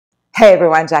Hey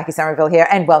everyone, Jackie Somerville here,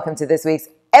 and welcome to this week's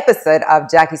episode of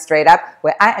Jackie Straight Up,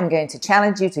 where I am going to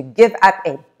challenge you to give up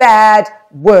a bad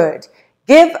word.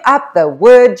 Give up the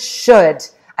word should.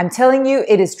 I'm telling you,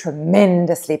 it is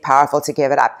tremendously powerful to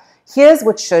give it up. Here's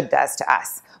what should does to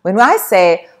us. When I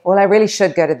say, well, I really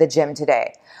should go to the gym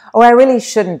today, or I really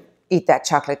shouldn't eat that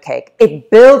chocolate cake, it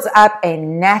builds up a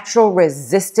natural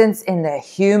resistance in the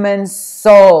human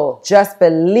soul. Just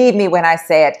believe me when I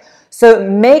say it. So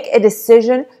make a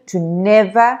decision to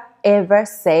never, ever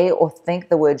say or think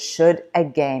the word should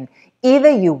again. Either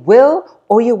you will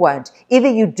or you won't. Either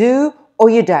you do or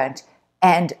you don't.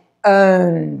 And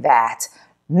own that.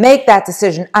 Make that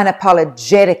decision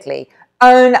unapologetically.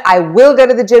 Own, I will go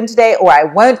to the gym today or I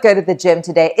won't go to the gym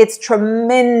today. It's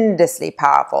tremendously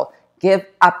powerful. Give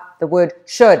up the word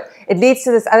should. It leads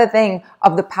to this other thing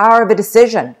of the power of a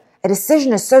decision. A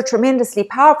decision is so tremendously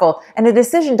powerful, and a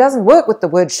decision doesn't work with the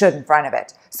word should in front of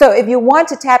it. So if you want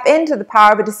to tap into the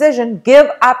power of a decision,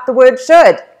 give up the word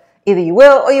should. Either you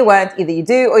will or you won't. Either you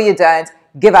do or you don't.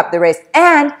 Give up the rest.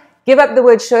 And give up the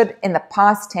word should in the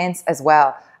past tense as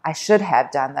well. I should have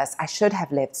done this. I should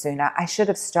have left sooner. I should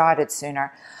have started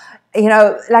sooner.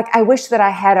 I wish that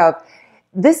I had of.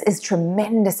 This is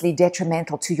tremendously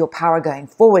detrimental to your power going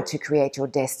forward to create your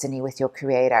destiny with your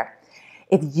Creator.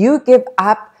 If you give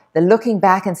up the looking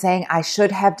back and saying, I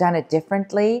should have done it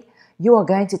differently, you are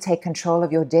going to take control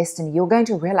of your destiny. You're going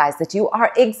to realize that you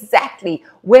are exactly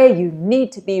where you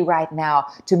need to be right now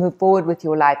to move forward with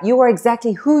your life. You are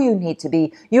exactly who you need to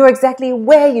be. You are exactly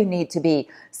where you need to be.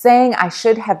 Saying, I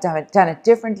should have done it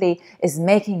differently is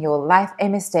making your life a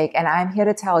mistake. And I'm here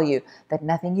to tell you that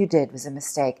nothing you did was a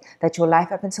mistake, that your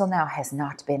life up until now has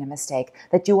not been a mistake,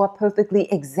 that you are perfectly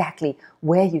exactly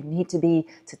where you need to be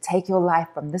to take your life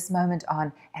from this moment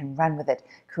on and run with it.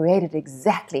 Create it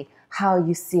exactly how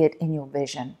you see it in your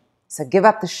vision. So give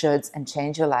up the shoulds and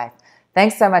change your life.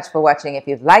 Thanks so much for watching. If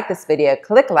you've liked this video,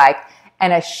 click like,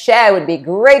 and a share would be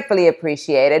gratefully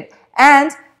appreciated.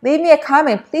 And leave me a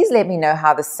comment. Please let me know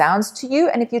how this sounds to you.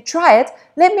 And if you try it,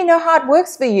 let me know how it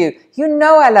works for you. You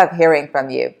know I love hearing from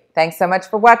you. Thanks so much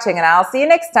for watching, and I'll see you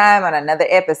next time on another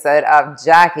episode of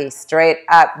Jackie Straight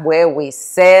Up, where we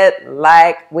say it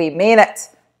like we mean it.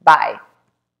 Bye.